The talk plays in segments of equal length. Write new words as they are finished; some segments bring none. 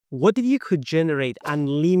What if you could generate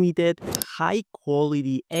unlimited,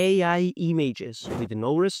 high-quality AI images with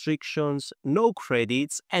no restrictions, no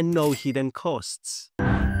credits, and no hidden costs?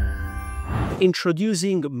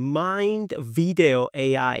 Introducing MindVideo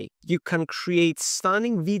AI. You can create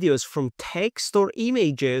stunning videos from text or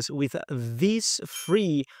images with this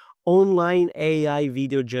free online AI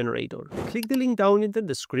video generator. Click the link down in the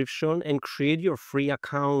description and create your free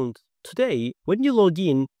account today. When you log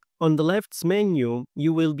in, on the left menu,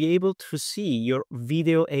 you will be able to see your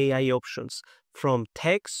video AI options from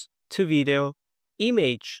text to video,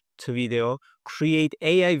 image to video, create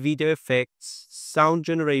AI video effects, sound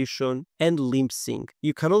generation, and lip sync.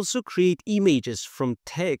 You can also create images from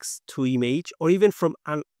text to image or even from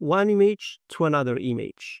one image to another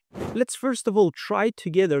image. Let's first of all try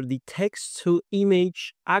together the text to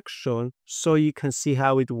image action so you can see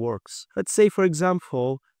how it works. Let's say, for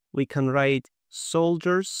example, we can write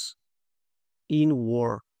soldiers in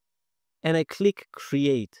war and I click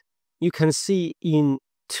create. You can see in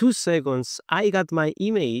 2 seconds, I got my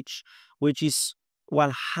image, which is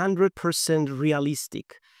 100%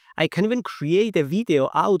 realistic. I can even create a video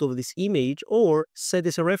out of this image or set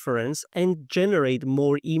as a reference and generate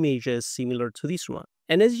more images similar to this one.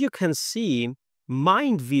 And as you can see,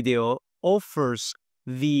 MindVideo offers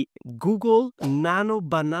the Google Nano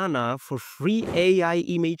Banana for free AI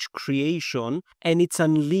image creation, and it's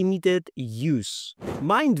unlimited use.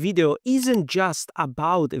 MindVideo isn't just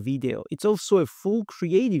about a video, it's also a full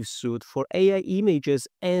creative suite for AI images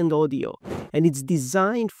and audio, and it's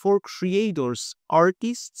designed for creators,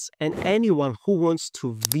 artists, and anyone who wants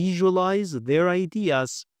to visualize their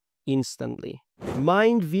ideas instantly.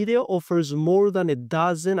 MindVideo offers more than a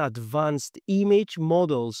dozen advanced image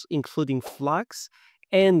models, including Flux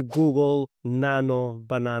and Google Nano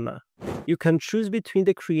Banana. You can choose between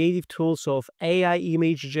the creative tools of AI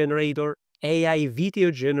image generator, AI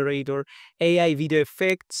video generator, AI video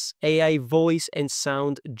effects, AI voice and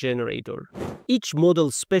sound generator. Each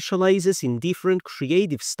model specializes in different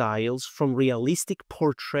creative styles, from realistic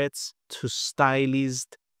portraits to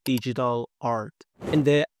stylized digital art. And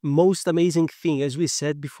the most amazing thing, as we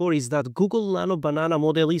said before, is that Google Nano Banana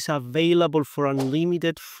model is available for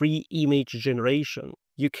unlimited free image generation.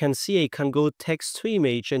 You can see I can go text to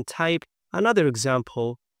image and type another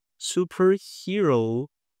example, superhero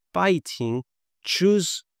biting,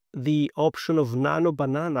 choose the option of Nano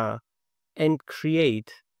Banana and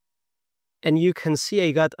create. And you can see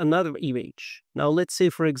I got another image. Now let's say,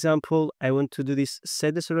 for example, I want to do this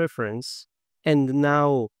set as a reference, and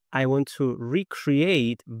now I want to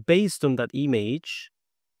recreate based on that image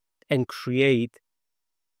and create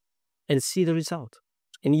and see the result.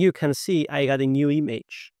 And you can see I got a new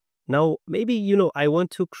image. Now, maybe, I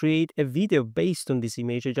want to create a video based on this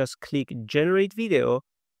image. I just click generate video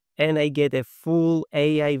and I get a full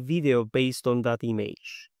AI video based on that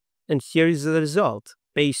image. And here is the result.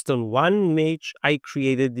 Based on one image, I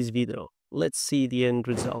created this video. Let's see the end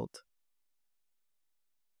result.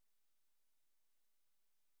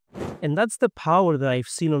 And that's the power that I've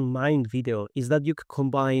seen on MindVideo, is that you can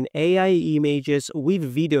combine AI images with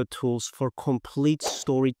video tools for complete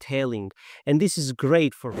storytelling. And this is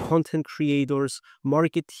great for content creators,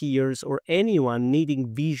 marketeers, or anyone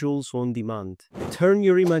needing visuals on demand. Turn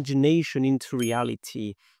your imagination into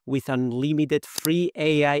reality with unlimited free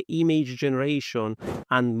AI image generation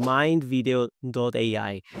and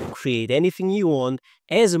MindVideo.ai. Create anything you want,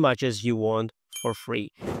 as much as you want, for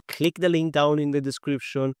free. Click the link down in the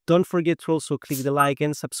description. Don't forget to also click the like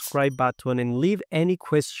and subscribe button and leave any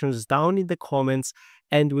questions down in the comments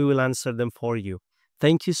and we will answer them for you.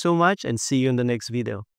 Thank you so much and see you in the next video.